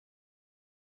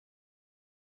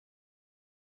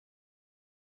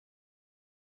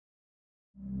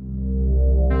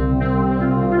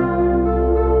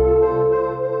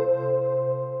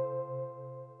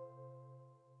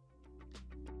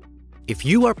If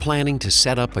you are planning to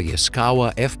set up a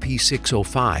Yaskawa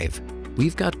FP605,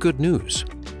 we've got good news.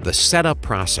 The setup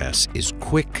process is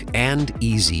quick and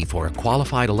easy for a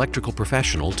qualified electrical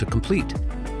professional to complete.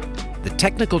 The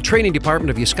Technical Training Department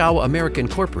of Yaskawa America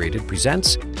Incorporated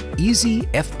presents Easy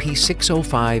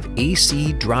FP605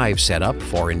 AC Drive Setup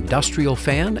for industrial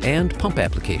fan and pump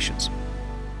applications.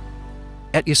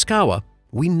 At Yaskawa,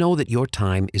 we know that your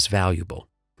time is valuable,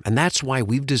 and that's why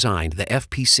we've designed the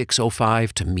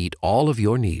FP605 to meet all of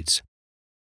your needs.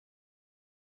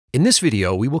 In this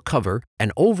video, we will cover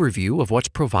an overview of what's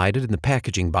provided in the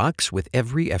packaging box with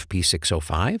every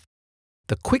FP605,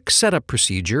 the quick setup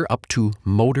procedure up to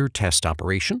motor test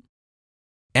operation,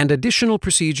 and additional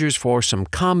procedures for some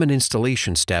common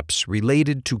installation steps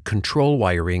related to control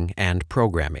wiring and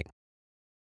programming.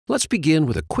 Let's begin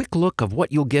with a quick look of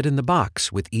what you'll get in the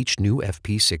box with each new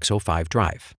FP605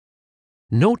 drive.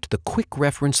 Note the quick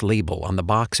reference label on the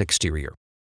box exterior.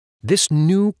 This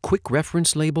new quick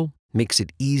reference label makes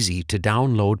it easy to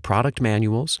download product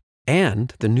manuals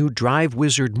and the new Drive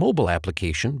Wizard mobile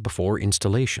application before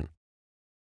installation.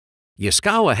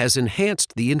 Yaskawa has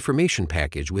enhanced the information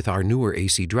package with our newer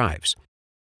AC drives.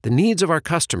 The needs of our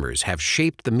customers have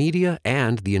shaped the media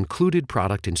and the included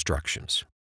product instructions.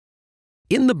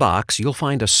 In the box, you'll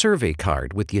find a survey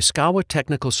card with Yaskawa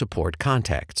Technical Support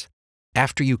contacts.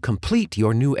 After you complete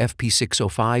your new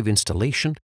FP605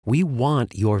 installation, we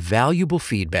want your valuable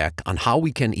feedback on how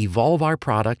we can evolve our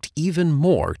product even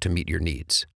more to meet your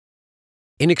needs.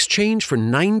 In exchange for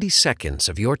 90 seconds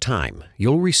of your time,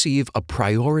 you'll receive a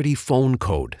priority phone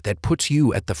code that puts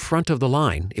you at the front of the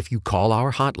line if you call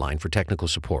our hotline for technical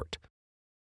support.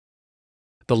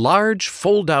 The large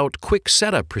fold-out quick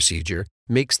setup procedure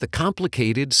makes the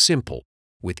complicated simple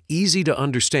with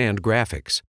easy-to-understand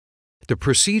graphics. The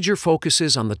procedure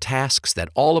focuses on the tasks that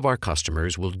all of our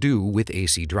customers will do with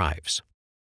AC drives.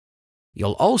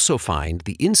 You'll also find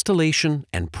the installation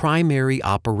and primary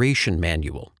operation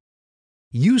manual.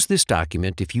 Use this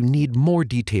document if you need more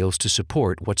details to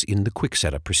support what's in the quick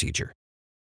setup procedure.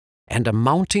 And a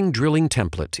mounting drilling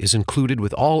template is included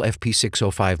with all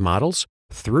FP605 models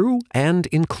through and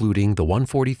including the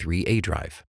 143A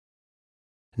drive.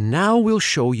 Now we'll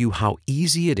show you how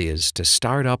easy it is to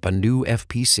start up a new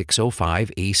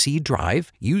FP605 AC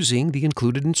drive using the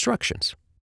included instructions.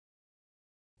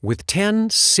 With 10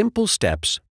 simple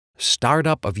steps,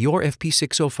 startup of your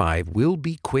FP605 will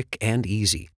be quick and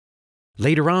easy.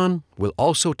 Later on, we'll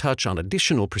also touch on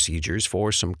additional procedures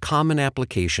for some common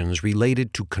applications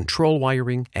related to control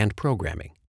wiring and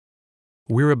programming.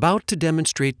 We're about to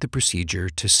demonstrate the procedure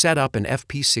to set up an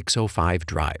FP605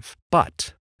 drive,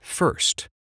 but first,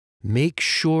 make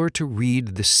sure to read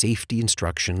the safety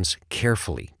instructions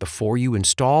carefully before you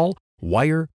install,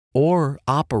 wire, or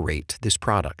operate this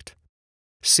product.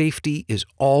 Safety is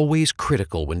always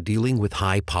critical when dealing with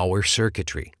high-power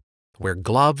circuitry. Wear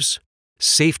gloves,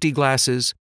 safety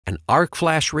glasses, an arc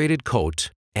flash-rated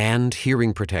coat, and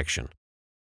hearing protection.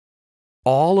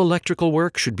 All electrical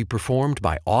work should be performed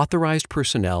by authorized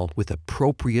personnel with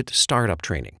appropriate startup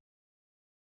training.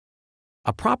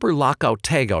 A proper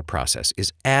lockout-tagout process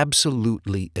is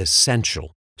absolutely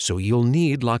essential, so you'll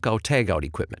need lockout-tagout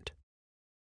equipment.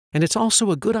 And it's also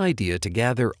a good idea to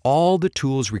gather all the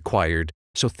tools required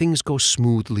so things go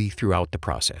smoothly throughout the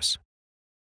process.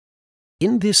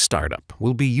 In this startup,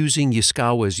 we'll be using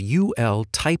Yaskawa's UL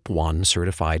Type 1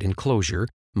 certified enclosure,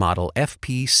 model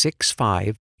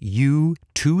FP65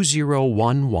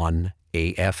 U2011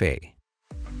 AFA.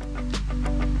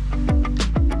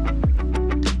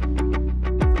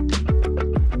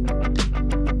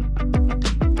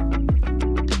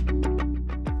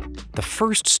 The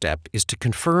first step is to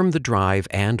confirm the drive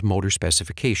and motor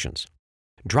specifications.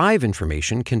 Drive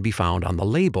information can be found on the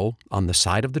label on the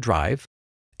side of the drive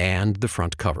and the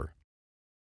front cover.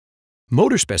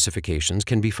 Motor specifications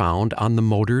can be found on the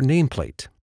motor nameplate.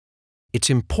 It's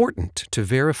important to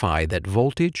verify that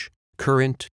voltage,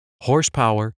 current,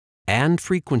 horsepower, and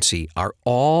frequency are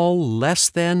all less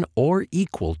than or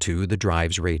equal to the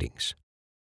drive's ratings.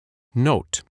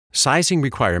 Note: sizing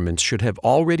requirements should have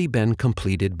already been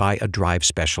completed by a drive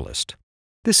specialist.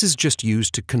 This is just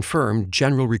used to confirm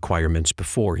general requirements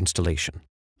before installation.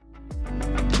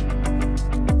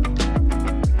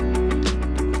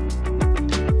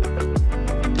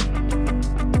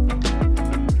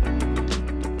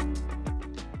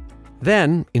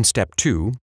 Then, in Step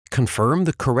 2, confirm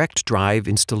the correct drive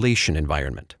installation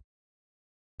environment.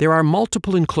 There are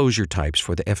multiple enclosure types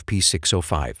for the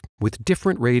FP605 with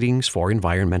different ratings for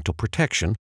environmental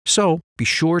protection, so be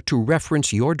sure to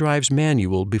reference your drive's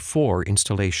manual before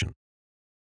installation.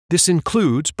 This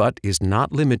includes, but is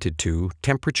not limited to,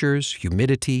 temperatures,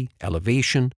 humidity,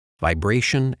 elevation,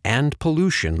 vibration, and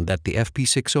pollution that the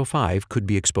FP605 could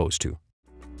be exposed to.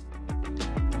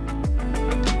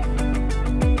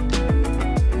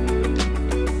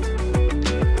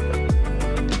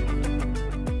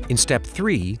 In Step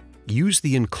 3, use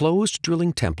the enclosed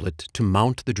drilling template to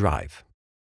mount the drive.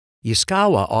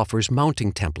 Yaskawa offers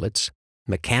mounting templates,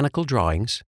 mechanical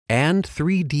drawings, and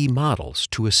 3D models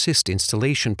to assist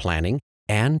installation planning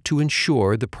and to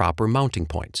ensure the proper mounting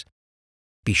points.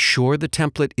 Be sure the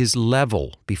template is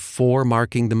level before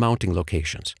marking the mounting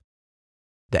locations.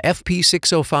 The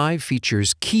FP605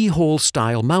 features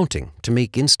keyhole-style mounting to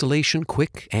make installation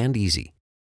quick and easy.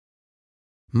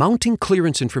 Mounting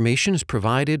clearance information is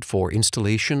provided for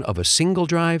installation of a single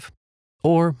drive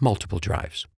or multiple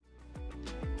drives.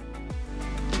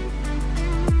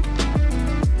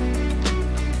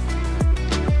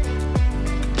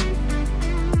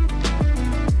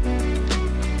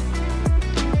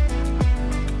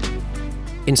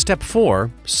 In Step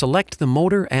 4, select the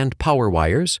motor and power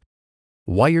wires,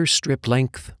 wire strip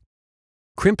length,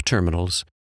 crimp terminals,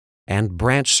 and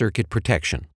branch circuit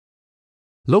protection.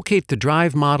 Locate the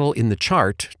drive model in the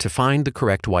chart to find the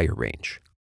correct wire range.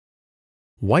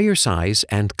 Wire size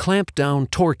and clamp down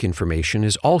torque information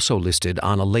is also listed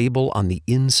on a label on the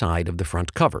inside of the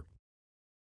front cover.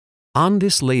 On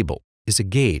this label is a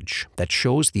gauge that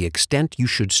shows the extent you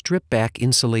should strip back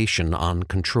insulation on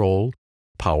control,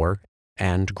 power,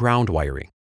 and ground wiring.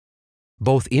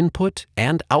 Both input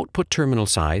and output terminal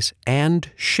size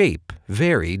and shape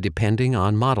vary depending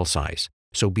on model size,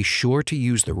 so be sure to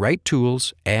use the right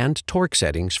tools and torque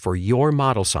settings for your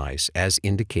model size as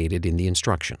indicated in the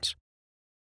instructions.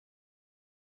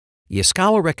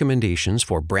 Yaskawa recommendations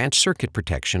for branch circuit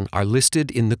protection are listed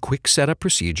in the Quick Setup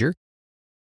Procedure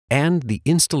and the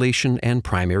Installation and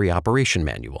Primary Operation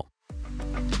Manual.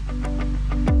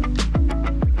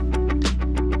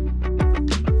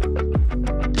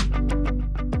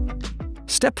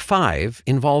 Step 5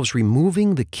 involves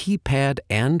removing the keypad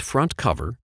and front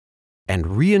cover and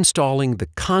reinstalling the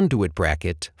conduit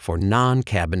bracket for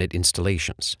non-cabinet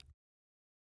installations.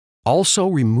 Also,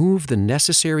 remove the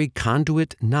necessary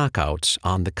conduit knockouts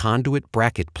on the conduit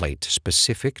bracket plate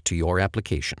specific to your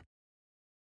application.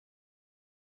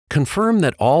 Confirm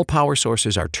that all power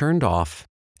sources are turned off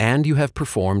and you have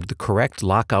performed the correct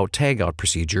lockout-tagout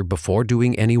procedure before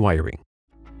doing any wiring.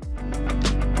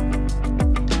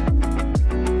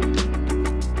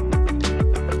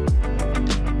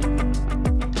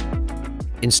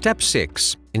 In Step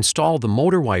 6, install the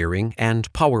motor wiring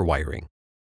and power wiring.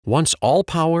 Once all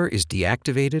power is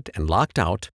deactivated and locked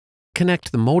out,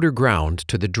 connect the motor ground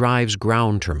to the drive's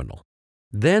ground terminal.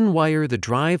 Then wire the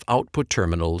drive output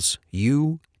terminals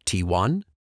U T1,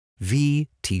 V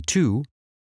T2,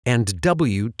 and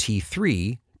W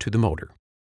T3 to the motor.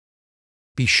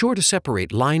 Be sure to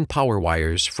separate line power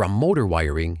wires from motor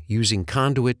wiring using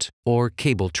conduit or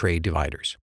cable tray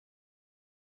dividers.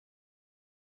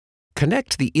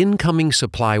 Connect the incoming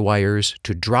supply wires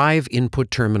to drive input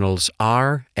terminals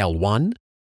R L1,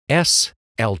 S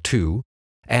L2,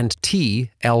 and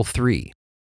T L3.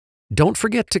 Don't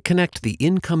forget to connect the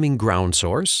incoming ground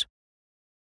source.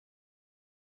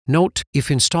 Note, if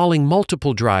installing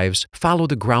multiple drives, follow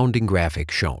the grounding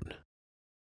graphic shown.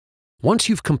 Once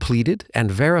you've completed and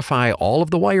verify all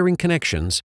of the wiring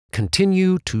connections,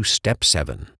 continue to Step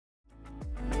 7.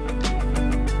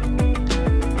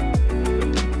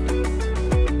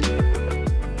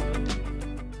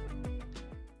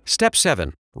 Step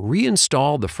 7.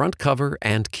 Reinstall the front cover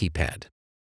and keypad.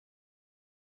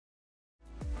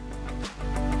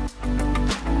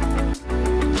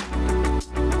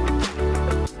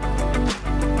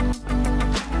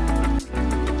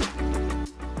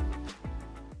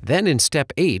 Then in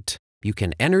Step 8, you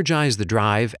can energize the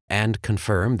drive and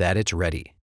confirm that it's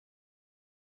ready.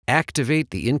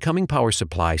 Activate the incoming power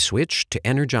supply switch to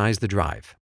energize the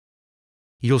drive.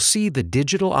 You'll see the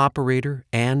digital operator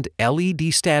and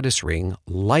LED status ring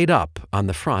light up on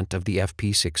the front of the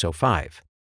FP605.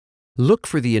 Look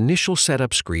for the initial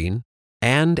setup screen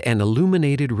and an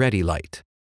illuminated ready light.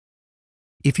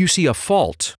 If you see a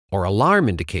fault or alarm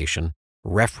indication,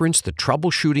 reference the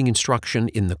troubleshooting instruction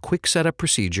in the Quick Setup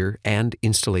Procedure and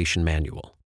Installation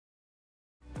Manual.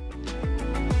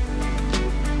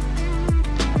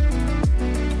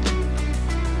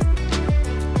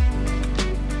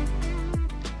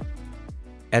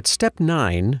 At Step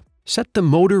 9, set the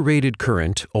motor rated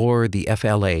current, or the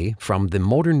FLA, from the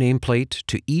motor nameplate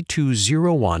to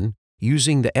E201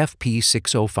 using the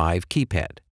FP605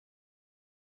 keypad.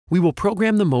 We will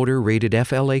program the motor rated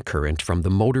FLA current from the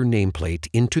motor nameplate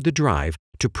into the drive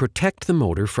to protect the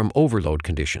motor from overload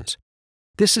conditions.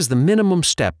 This is the minimum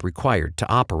step required to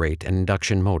operate an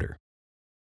induction motor.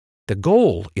 The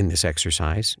goal in this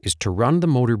exercise is to run the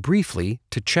motor briefly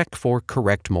to check for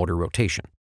correct motor rotation.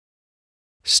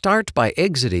 Start by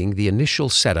exiting the initial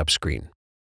setup screen.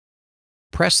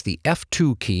 Press the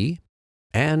F2 key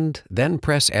and then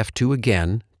press F2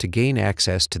 again to gain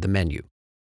access to the menu.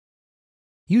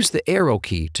 Use the arrow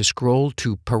key to scroll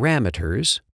to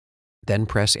Parameters, then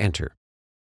press Enter.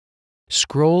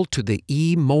 Scroll to the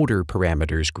E-Motor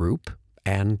Parameters group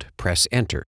and press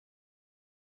Enter.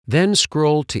 Then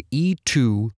scroll to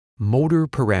E2 Motor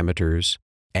Parameters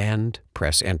and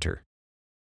press Enter.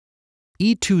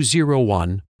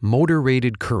 E201 Motor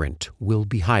Rated Current will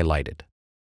be highlighted.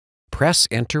 Press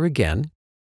Enter again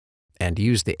and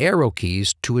use the arrow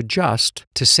keys to adjust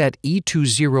to set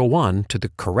E201 to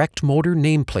the correct motor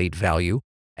nameplate value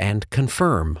and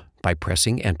confirm by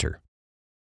pressing Enter.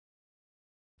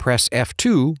 Press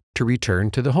F2 to return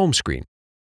to the home screen.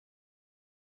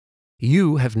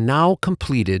 You have now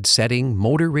completed setting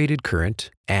motor rated current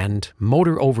and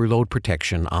motor overload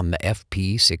protection on the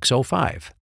FP605.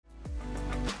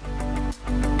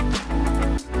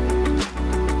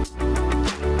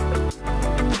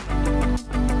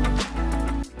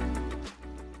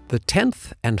 The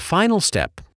 10th and final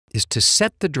step is to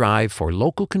set the drive for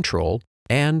local control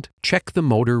and check the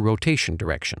motor rotation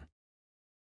direction.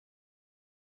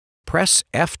 Press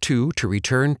F2 to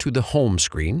return to the home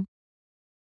screen.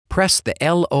 Press the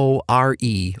LORE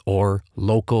or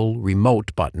Local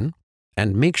Remote button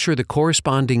and make sure the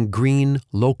corresponding green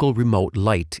Local Remote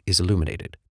light is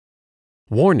illuminated.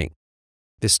 Warning: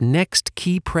 this next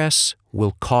key press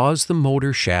will cause the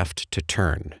motor shaft to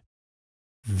turn.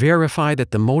 Verify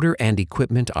that the motor and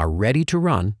equipment are ready to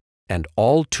run and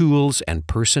all tools and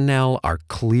personnel are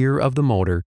clear of the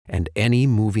motor and any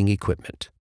moving equipment.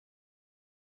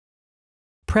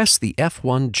 Press the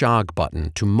F1 jog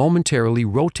button to momentarily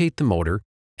rotate the motor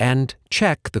and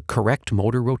check the correct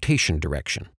motor rotation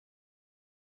direction.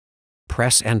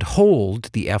 Press and hold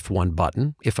the F1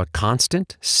 button if a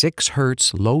constant 6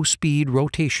 Hz low-speed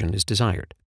rotation is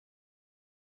desired.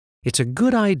 It's a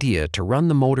good idea to run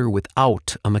the motor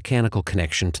without a mechanical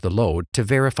connection to the load to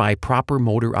verify proper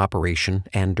motor operation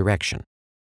and direction.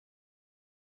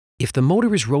 If the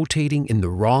motor is rotating in the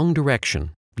wrong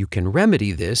direction, you can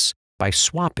remedy this by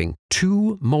swapping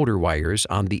 2 motor wires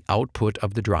on the output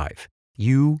of the drive,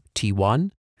 UT1,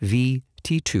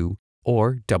 VT2,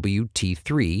 or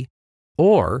WT3,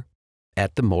 or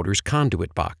at the motor's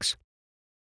conduit box.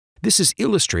 This is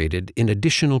illustrated in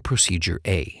Additional Procedure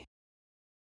A.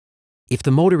 If the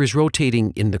motor is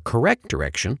rotating in the correct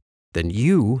direction, then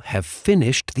you have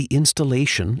finished the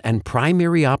installation and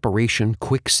primary operation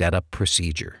quick setup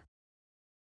procedure.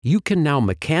 You can now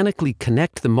mechanically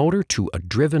connect the motor to a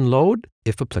driven load,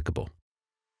 if applicable.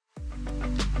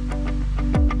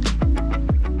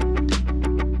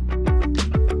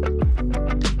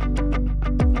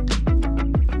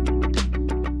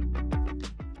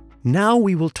 Now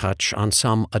we will touch on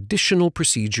some additional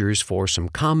procedures for some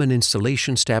common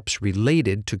installation steps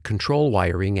related to control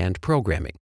wiring and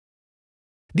programming.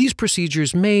 These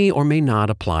procedures may or may not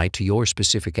apply to your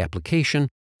specific application.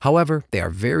 However, they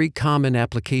are very common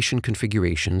application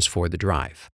configurations for the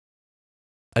drive.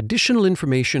 Additional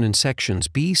information in sections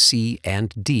B, C,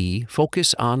 and D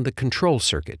focus on the control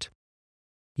circuit.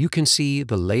 You can see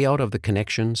the layout of the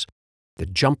connections, the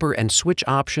jumper and switch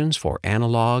options for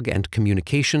analog and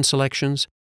communication selections,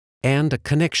 and a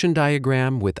connection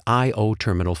diagram with I/O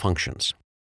terminal functions.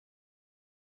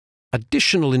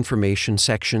 Additional information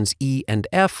sections E and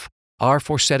F are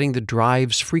for setting the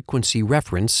drive's frequency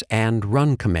reference and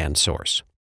run command source.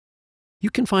 You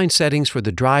can find settings for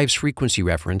the drive's frequency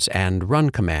reference and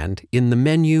run command in the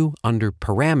menu under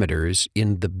Parameters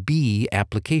in the B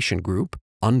application group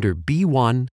under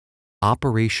B1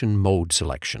 Operation Mode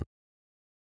Selection.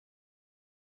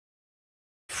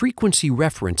 Frequency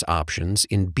reference options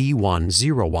in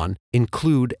B101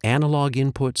 include analog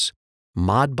inputs,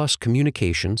 Modbus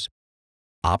communications,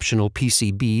 optional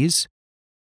PCBs,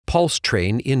 pulse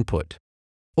train input,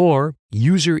 or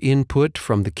user input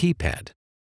from the keypad.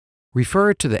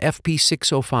 Refer to the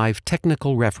FP605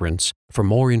 technical reference for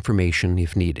more information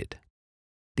if needed.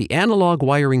 The analog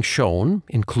wiring shown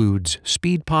includes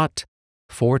speed pot,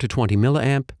 4 to 20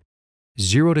 mA,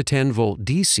 0 to 10 volt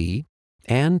DC,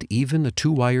 and even a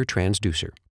 2-wire transducer.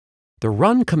 The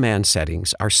run command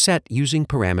settings are set using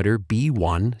parameter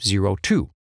B102.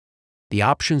 The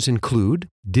options include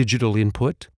digital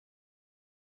input,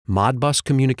 Modbus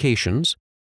communications,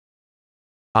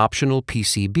 optional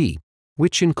PCB,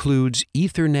 which includes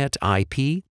Ethernet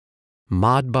IP,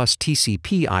 Modbus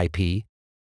TCP IP,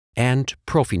 and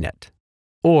Profinet,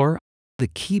 or the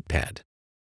keypad.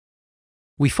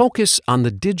 We focus on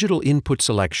the digital input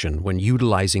selection when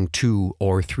utilizing 2-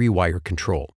 or 3-wire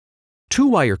control.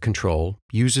 2-wire control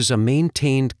uses a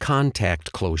maintained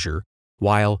contact closure,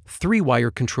 while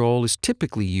 3-wire control is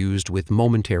typically used with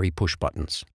momentary push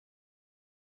buttons.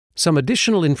 Some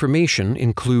additional information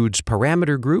includes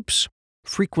parameter groups,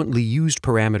 frequently used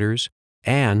parameters,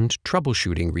 and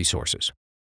troubleshooting resources.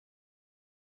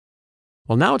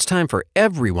 Well, now it's time for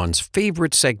everyone's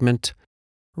favorite segment,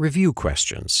 review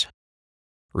questions.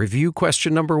 Review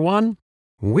question number 1,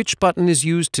 which button is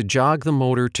used to jog the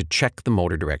motor to check the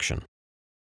motor direction?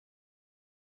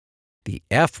 The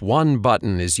F1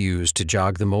 button is used to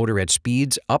jog the motor at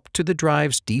speeds up to the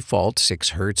drive's default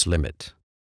 6 Hz limit.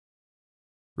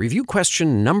 Review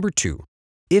question number 2.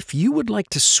 If you would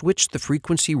like to switch the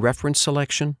frequency reference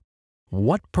selection,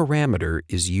 what parameter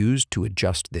is used to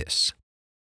adjust this?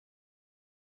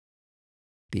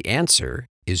 The answer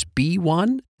is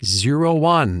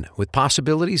B101, with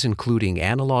possibilities including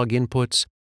analog inputs,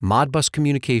 Modbus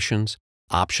communications,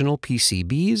 optional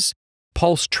PCBs,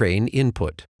 pulse train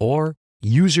input, or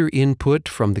user input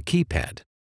from the keypad.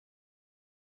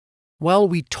 Well,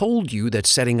 we told you that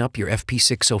setting up your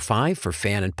FP605 for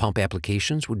fan and pump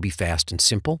applications would be fast and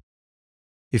simple.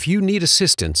 If you need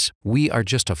assistance, we are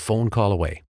just a phone call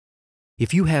away.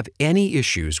 If you have any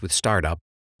issues with startup,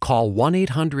 call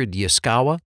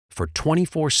 1-800-YASKAWA for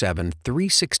 24/7,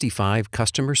 365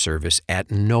 customer service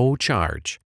at no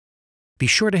charge. Be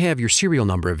sure to have your serial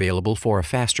number available for a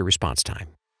faster response time.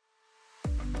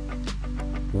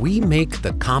 We make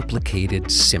the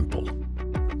complicated simple.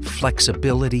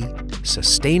 Flexibility,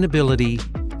 sustainability,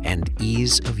 and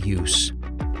ease of use.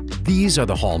 These are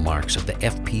the hallmarks of the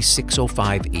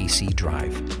FP605 AC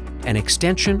drive, an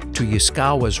extension to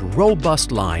Yaskawa's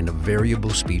robust line of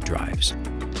variable speed drives.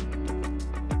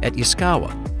 At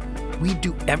Yaskawa, we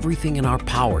do everything in our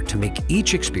power to make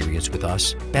each experience with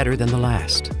us better than the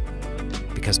last.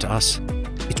 Because to us,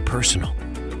 it's personal.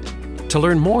 To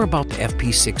learn more about the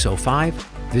FP605,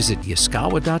 visit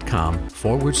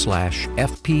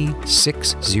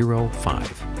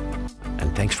yaskawa.com/FP605.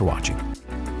 And thanks for watching.